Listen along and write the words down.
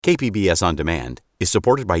KPBS On Demand is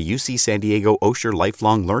supported by UC San Diego Osher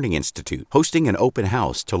Lifelong Learning Institute, hosting an open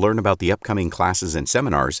house to learn about the upcoming classes and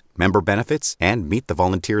seminars, member benefits, and meet the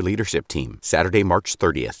volunteer leadership team. Saturday, March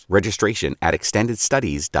 30th. Registration at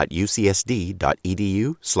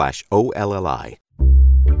extendedstudies.ucsd.edu/OLLI.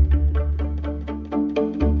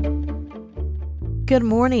 Good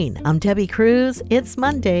morning. I'm Debbie Cruz. It's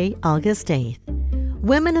Monday, August 8th.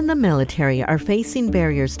 Women in the military are facing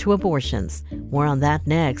barriers to abortions. More on that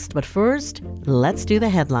next, but first, let's do the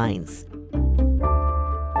headlines.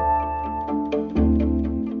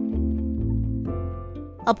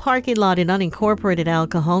 A parking lot in unincorporated El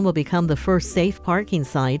Cajon will become the first safe parking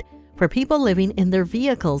site for people living in their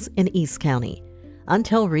vehicles in East County.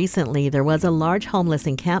 Until recently, there was a large homeless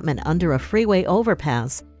encampment under a freeway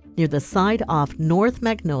overpass near the site off North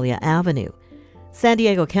Magnolia Avenue. San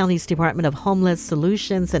Diego County's Department of Homeless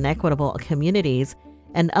Solutions and Equitable Communities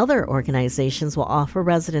and other organizations will offer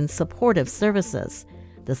residents supportive services.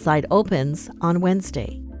 The site opens on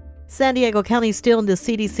Wednesday. San Diego County is still in the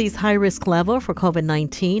CDC's high-risk level for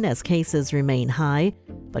COVID-19 as cases remain high,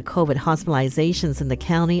 but COVID hospitalizations in the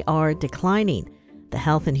county are declining. The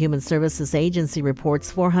Health and Human Services Agency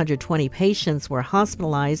reports 420 patients were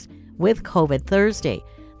hospitalized with COVID Thursday.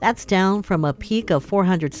 That's down from a peak of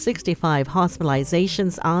 465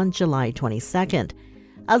 hospitalizations on July 22nd.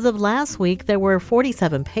 As of last week, there were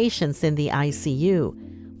 47 patients in the ICU.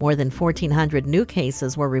 More than 1,400 new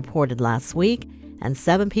cases were reported last week, and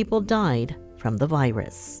 7 people died from the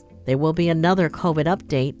virus. There will be another COVID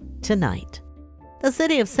update tonight. The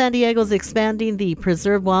city of San Diego is expanding the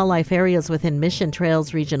preserved wildlife areas within Mission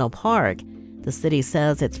Trails Regional Park. The city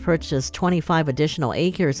says it's purchased 25 additional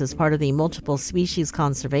acres as part of the Multiple Species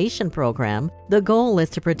Conservation Program. The goal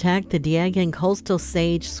is to protect the Diegan coastal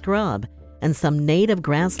sage scrub and some native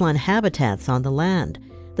grassland habitats on the land.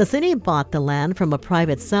 The city bought the land from a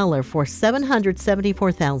private seller for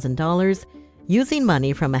 $774,000 using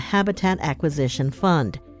money from a habitat acquisition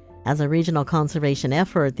fund. As a regional conservation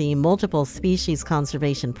effort, the Multiple Species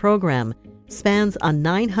Conservation Program spans a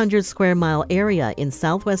 900 square mile area in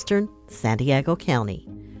southwestern San Diego County.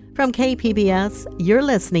 From KPBS, you're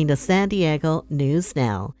listening to San Diego News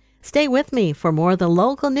Now. Stay with me for more of the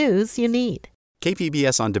local news you need.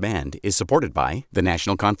 KPBS On Demand is supported by the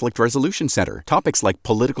National Conflict Resolution Center. Topics like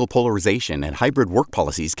political polarization and hybrid work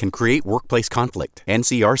policies can create workplace conflict.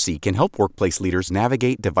 NCRC can help workplace leaders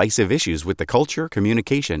navigate divisive issues with the Culture,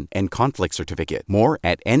 Communication, and Conflict Certificate. More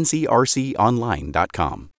at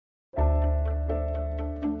ncrconline.com.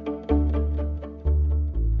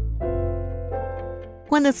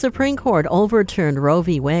 When the Supreme Court overturned Roe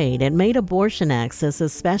v. Wade, it made abortion access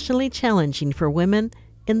especially challenging for women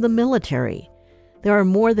in the military. There are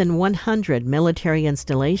more than 100 military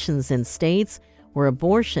installations in states where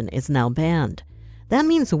abortion is now banned. That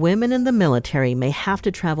means women in the military may have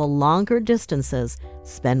to travel longer distances,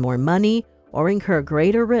 spend more money, or incur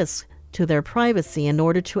greater risks to their privacy in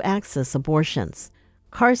order to access abortions.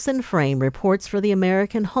 Carson Frame reports for the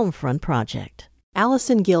American Homefront Project.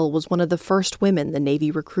 Allison Gill was one of the first women the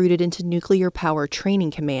Navy recruited into Nuclear Power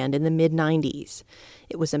Training Command in the mid-90s.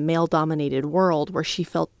 It was a male-dominated world where she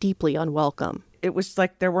felt deeply unwelcome. It was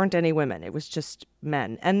like there weren't any women. It was just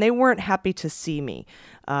men. And they weren't happy to see me.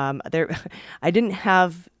 I didn't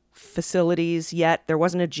have facilities yet. There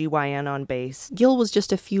wasn't a GYN on base. Gill was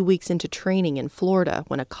just a few weeks into training in Florida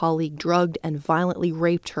when a colleague drugged and violently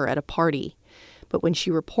raped her at a party. But when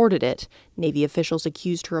she reported it, Navy officials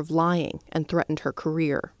accused her of lying and threatened her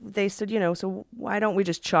career. They said, so why don't we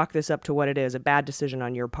just chalk this up to what it is, a bad decision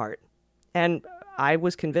on your part? And I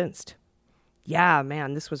was convinced. Yeah,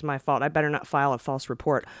 man, this was my fault. I better not file a false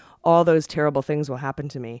report. All those terrible things will happen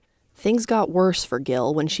to me. Things got worse for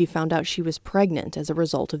Gill when she found out she was pregnant as a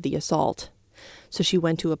result of the assault. So she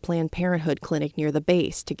went to a Planned Parenthood clinic near the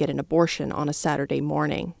base to get an abortion on a Saturday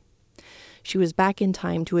morning. She was back in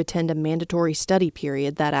time to attend a mandatory study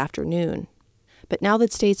period that afternoon. But now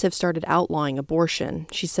that states have started outlawing abortion,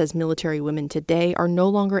 she says military women today are no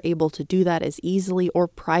longer able to do that as easily or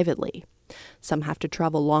privately. Some have to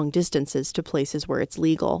travel long distances to places where it's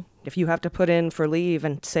legal. If you have to put in for leave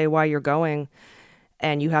and say why you're going,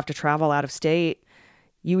 and you have to travel out of state,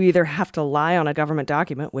 you either have to lie on a government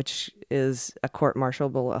document, which is a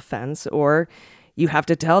court-martialable offense, or you have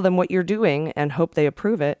to tell them what you're doing and hope they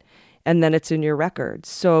approve it. And then it's in your record.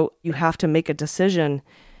 So you have to make a decision,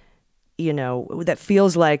 that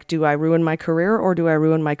feels like, do I ruin my career or do I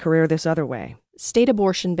ruin my career this other way? State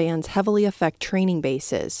abortion bans heavily affect training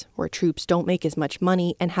bases, where troops don't make as much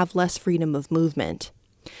money and have less freedom of movement.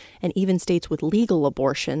 And even states with legal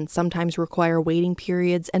abortion sometimes require waiting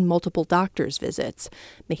periods and multiple doctor's visits,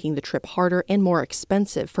 making the trip harder and more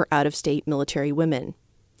expensive for out-of-state military women.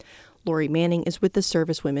 Lori Manning is with the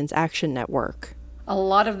Service Women's Action Network. A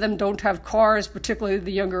lot of them don't have cars, particularly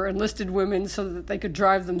the younger enlisted women, so that they could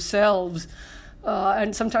drive themselves.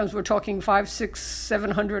 And sometimes we're talking 500, 600,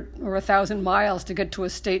 700, or 1,000 miles to get to a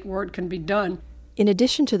state where it can be done. In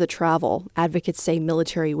addition to the travel, advocates say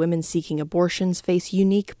military women seeking abortions face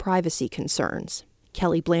unique privacy concerns.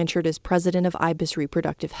 Kelly Blanchard is president of IBIS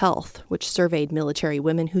Reproductive Health, which surveyed military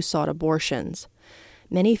women who sought abortions.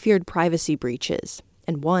 Many feared privacy breaches,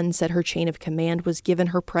 and one said her chain of command was given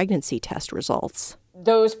her pregnancy test results.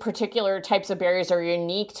 Those particular types of barriers are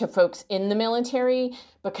unique to folks in the military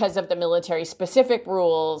because of the military-specific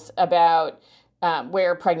rules about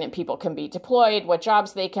where pregnant people can be deployed, what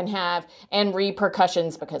jobs they can have, and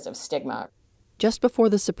repercussions because of stigma. Just before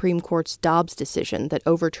the Supreme Court's Dobbs decision that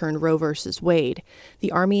overturned Roe v. Wade,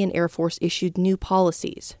 the Army and Air Force issued new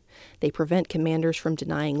policies. They prevent commanders from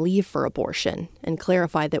denying leave for abortion and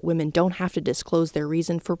clarify that women don't have to disclose their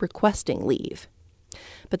reason for requesting leave.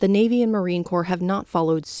 But the Navy and Marine Corps have not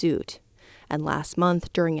followed suit. And last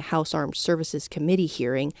month, during a House Armed Services Committee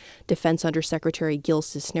hearing, Defense Undersecretary Gil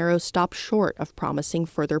Cisneros stopped short of promising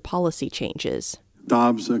further policy changes.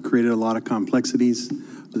 Dobbs created a lot of complexities.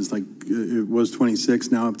 It was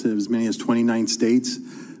 26, now up to as many as 29 states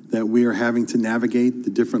that we are having to navigate the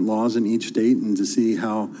different laws in each state and to see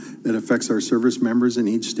how it affects our service members in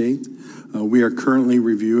each state. We are currently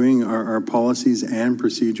reviewing our policies and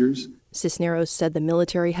procedures. Cisneros said the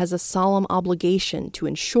military has a solemn obligation to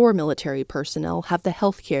ensure military personnel have the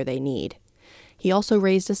health care they need. He also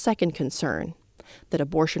raised a second concern, that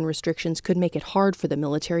abortion restrictions could make it hard for the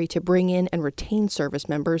military to bring in and retain service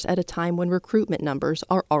members at a time when recruitment numbers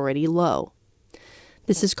are already low.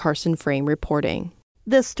 This is Carson Frame reporting.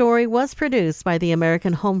 This story was produced by the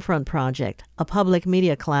American Homefront Project, a public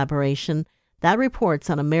media collaboration that reports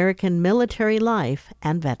on American military life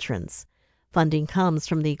and veterans. Funding comes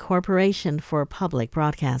from the Corporation for Public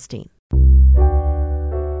Broadcasting.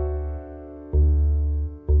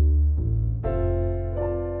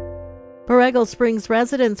 Borrego Springs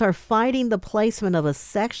residents are fighting the placement of a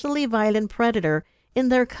sexually violent predator in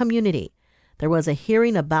their community. There was a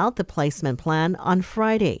hearing about the placement plan on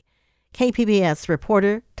Friday. KPBS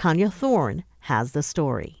reporter Tanya Thorne has the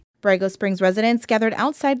story. Borrego Springs residents gathered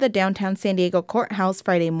outside the downtown San Diego courthouse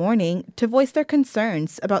Friday morning to voice their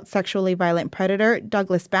concerns about sexually violent predator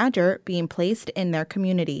Douglas Badger being placed in their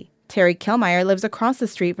community. Terry Kilmeyer lives across the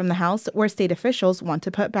street from the house where state officials want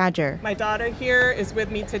to put Badger. My daughter here is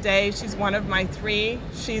with me today. She's one of my three.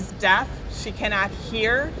 She's deaf. She cannot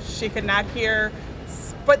hear. She could not hear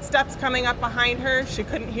footsteps coming up behind her. She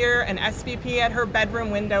couldn't hear an SVP at her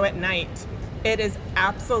bedroom window at night. It is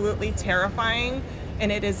absolutely terrifying, and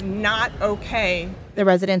it is not okay. The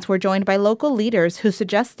residents were joined by local leaders who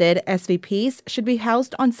suggested SVPs should be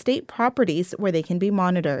housed on state properties where they can be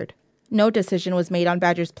monitored. No decision was made on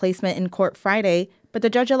Badger's placement in court Friday, but the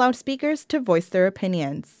judge allowed speakers to voice their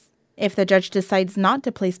opinions. If the judge decides not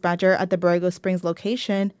to place Badger at the Borrego Springs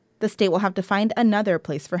location, the state will have to find another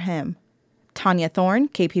place for him. Tanya Thorne,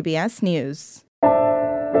 KPBS News.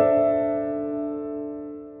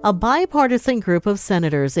 A bipartisan group of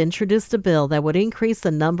senators introduced a bill that would increase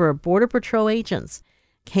the number of Border Patrol agents.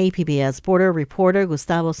 KPBS border reporter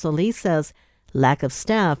Gustavo Solis says lack of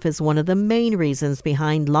staff is one of the main reasons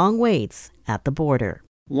behind long waits at the border.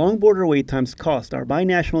 Long border wait times cost our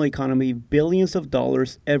binational economy billions of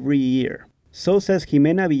dollars every year. So says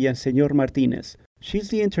Jimena Villaseñor Martinez. She's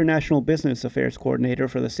the International Business Affairs Coordinator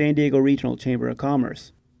for the San Diego Regional Chamber of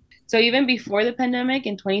Commerce. So even before the pandemic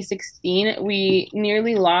in 2016, we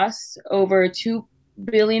nearly lost over $2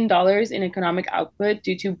 billion in economic output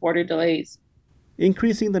due to border delays.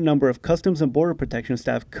 Increasing the number of Customs and Border Protection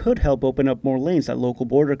staff could help open up more lanes at local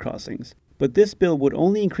border crossings. But this bill would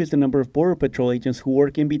only increase the number of Border Patrol agents who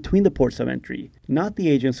work in between the ports of entry, not the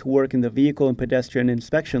agents who work in the vehicle and pedestrian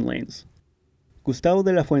inspection lanes. Gustavo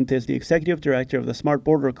de la Fuente is the executive director of the Smart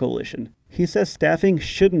Border Coalition. He says staffing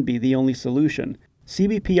shouldn't be the only solution.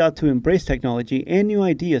 CBP ought to embrace technology and new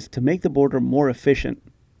ideas to make the border more efficient.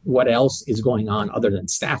 What else is going on other than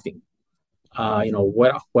staffing?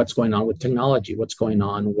 What's going on with technology? What's going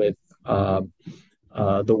on with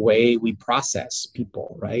the way we process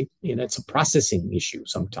people, right? It's a processing issue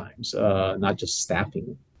sometimes, not just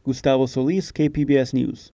staffing. Gustavo Solis, KPBS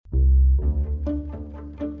News.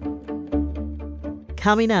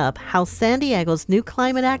 Coming up, how San Diego's new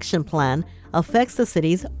climate action plan affects the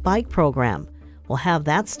city's bike program. We'll have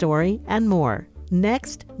that story and more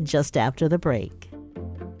next, just after the break.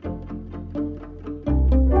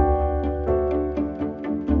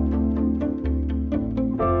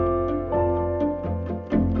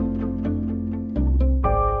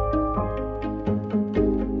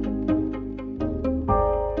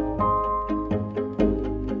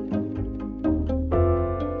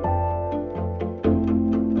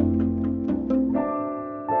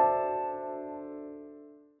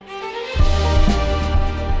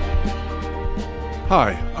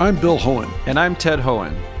 Hi, I'm Bill Hohen. And I'm Ted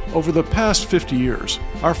Hohen. Over the past 50 years,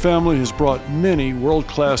 our family has brought many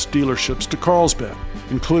world-class dealerships to Carlsbad,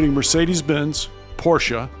 including Mercedes-Benz,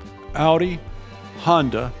 Porsche, Audi,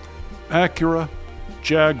 Honda, Acura,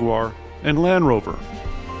 Jaguar, and Land Rover.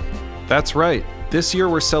 That's right. This year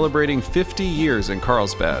we're celebrating 50 years in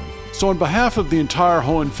Carlsbad. So on behalf of the entire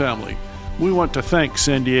Hohen family, we want to thank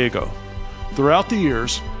San Diego. Throughout the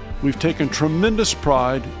years, we've taken tremendous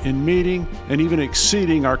pride in meeting and even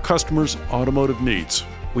exceeding our customers' automotive needs.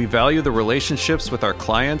 We value the relationships with our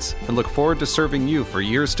clients and look forward to serving you for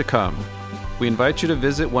years to come. We invite you to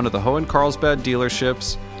visit one of the Hohen Carlsbad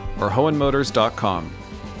dealerships or hohenmotors.com.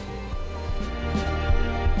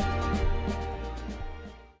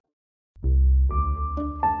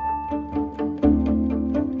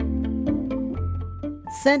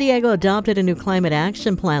 San Diego adopted a new climate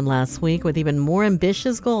action plan last week with even more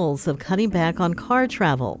ambitious goals of cutting back on car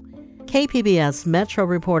travel. KPBS Metro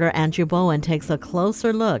reporter Andrew Bowen takes a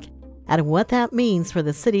closer look at what that means for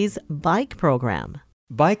the city's bike program.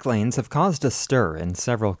 Bike lanes have caused a stir in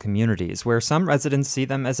several communities where some residents see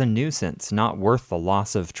them as a nuisance, not worth the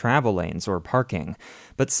loss of travel lanes or parking.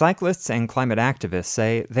 But cyclists and climate activists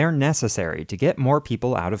say they're necessary to get more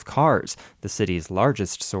people out of cars, the city's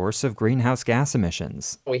largest source of greenhouse gas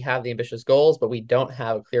emissions. We have the ambitious goals, but we don't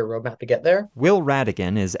have a clear roadmap to get there. Will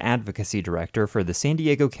Radigan is advocacy director for the San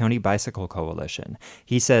Diego County Bicycle Coalition.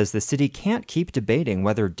 He says the city can't keep debating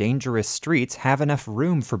whether dangerous streets have enough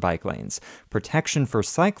room for bike lanes. Protection for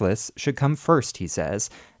cyclists should come first, he says,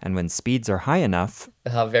 and when speeds are high enough,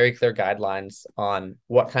 they'll have very clear guidelines on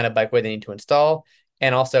what kind of bikeway they need to install.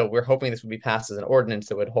 And also, we're hoping this would be passed as an ordinance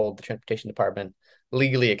that would hold the transportation department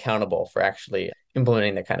legally accountable for actually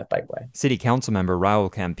implementing that kind of bikeway. City Council member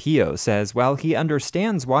Raul Campillo says while he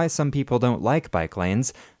understands why some people don't like bike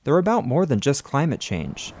lanes, they're about more than just climate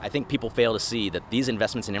change. I think people fail to see that these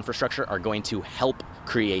investments in infrastructure are going to help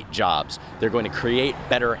create jobs. They're going to create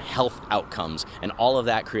better health outcomes, and all of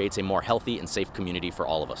that creates a more healthy and safe community for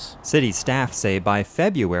all of us. City staff say by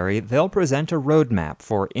February, they'll present a roadmap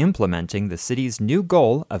for implementing the city's new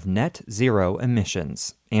goal of net zero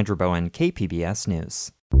emissions. Andrew Bowen, KPBS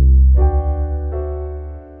News.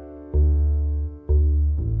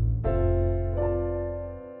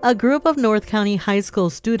 A group of North County high school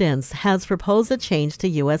students has proposed a change to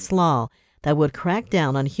U.S. law that would crack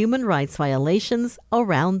down on human rights violations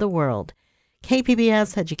around the world.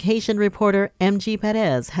 KPBS education reporter MG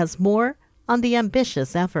Perez has more on the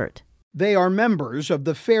ambitious effort. They are members of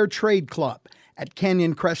the Fair Trade Club at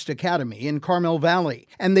Canyon Crest Academy in Carmel Valley,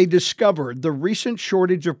 and they discovered the recent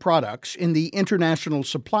shortage of products in the international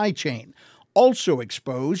supply chain also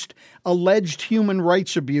exposed alleged human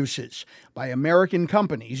rights abuses by American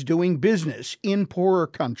companies doing business in poorer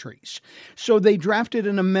countries. So they drafted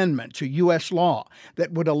an amendment to U.S. law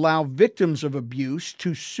that would allow victims of abuse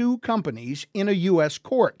to sue companies in a U.S.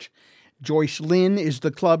 court. Joyce Lynn is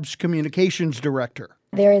the club's communications director.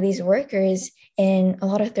 There are these workers in a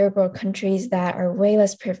lot of third world countries that are way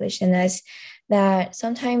less privileged than us that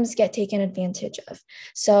sometimes get taken advantage of.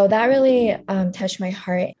 So that really touched my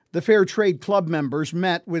heart. The Fair Trade Club members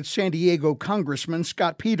met with San Diego Congressman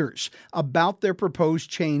Scott Peters about their proposed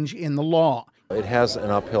change in the law. It has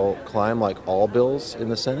an uphill climb like all bills in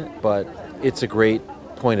the Senate, but it's a great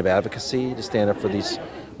point of advocacy to stand up for these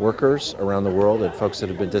workers around the world and folks that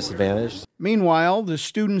have been disadvantaged. Meanwhile, the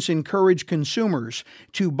students encourage consumers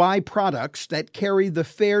to buy products that carry the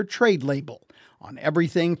Fair Trade label on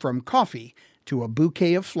everything from coffee to a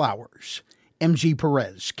bouquet of flowers. MG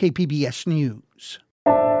Perez, KPBS News.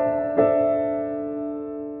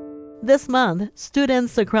 This month,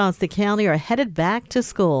 students across the county are headed back to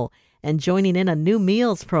school and joining in a new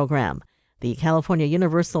meals program. The California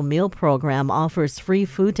Universal Meal Program offers free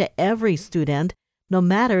food to every student, no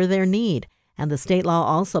matter their need, and the state law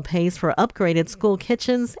also pays for upgraded school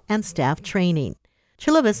kitchens and staff training.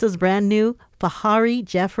 Chula Vista's brand new Fahari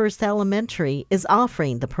Jeffers Elementary is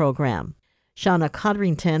offering the program. Shauna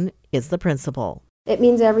Codrington is the principal. It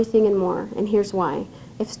means everything and more, and here's why.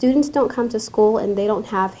 If students don't come to school and they don't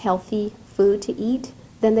have healthy food to eat,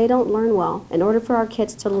 then they don't learn well. In order for our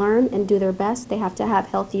kids to learn and do their best, they have to have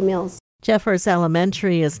healthy meals. Jeffers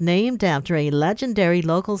Elementary is named after a legendary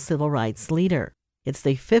local civil rights leader. It's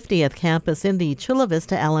the 50th campus in the Chula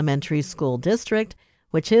Vista Elementary School District,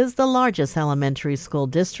 which is the largest elementary school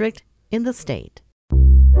district in the state.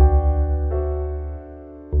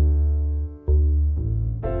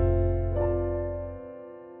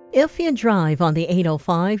 If you drive on the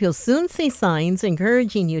 805, you'll soon see signs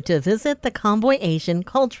encouraging you to visit the Convoy Asian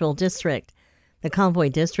Cultural District. The Convoy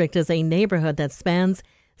District is a neighborhood that spans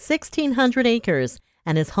 1,600 acres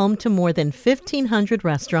and is home to more than 1,500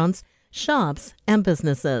 restaurants, shops, and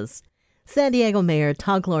businesses. San Diego Mayor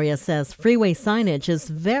Todd Gloria says freeway signage is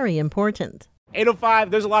very important.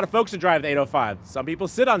 805, there's a lot of folks that drive the 805. Some people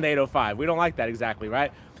sit on the 805. We don't like that exactly,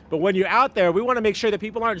 right? But when you're out there, we want to make sure that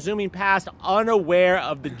people aren't zooming past unaware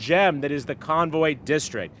of the gem that is the Convoy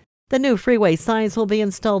District. The new freeway signs will be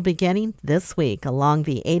installed beginning this week along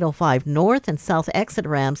the 805 north and south exit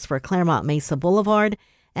ramps for Claremont Mesa Boulevard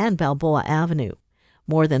and Balboa Avenue.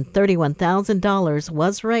 More than $31,000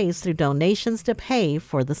 was raised through donations to pay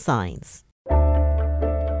for the signs.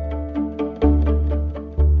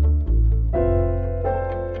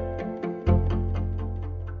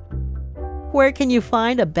 Where can you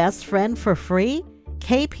find a best friend for free?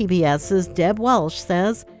 KPBS's Deb Welsh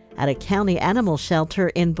says at a county animal shelter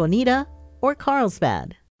in Bonita or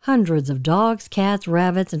Carlsbad. Hundreds of dogs, cats,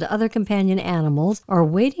 rabbits, and other companion animals are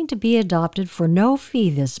waiting to be adopted for no fee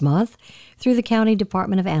this month through the County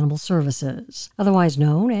Department of Animal Services. Otherwise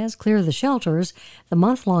known as Clear the Shelters, the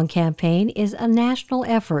month-long campaign is a national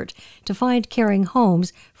effort to find caring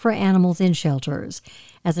homes for animals in shelters.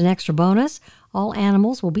 As an extra bonus, all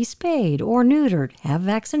animals will be spayed or neutered, have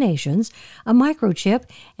vaccinations, a microchip,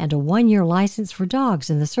 and a 1-year license for dogs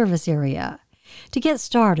in the service area. To get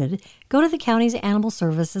started, go to the county's Animal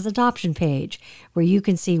Services adoption page, where you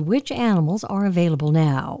can see which animals are available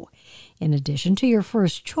now. In addition to your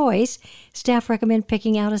first choice, staff recommend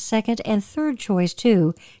picking out a second and third choice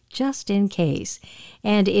too, just in case.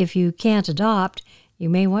 And if you can't adopt, you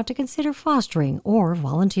may want to consider fostering or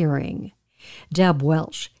volunteering. Deb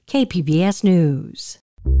Welsh, KPBS News.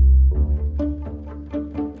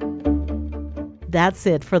 That's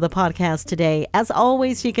it for the podcast today. As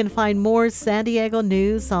always, you can find more San Diego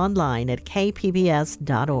news online at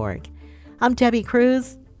kpbs.org. I'm Debbie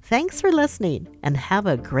Cruz. Thanks for listening and have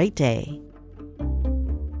a great day.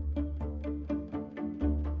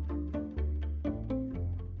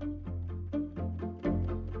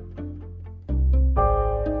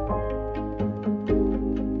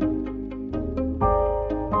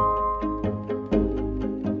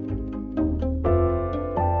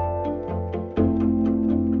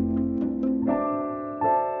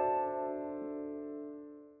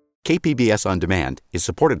 KPBS On Demand is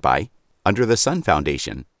supported by Under the Sun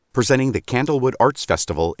Foundation, presenting the Candlewood Arts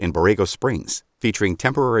Festival in Borrego Springs, featuring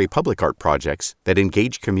temporary public art projects that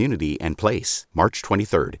engage community and place. March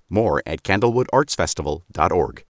 23rd. More at candlewoodartsfestival.org.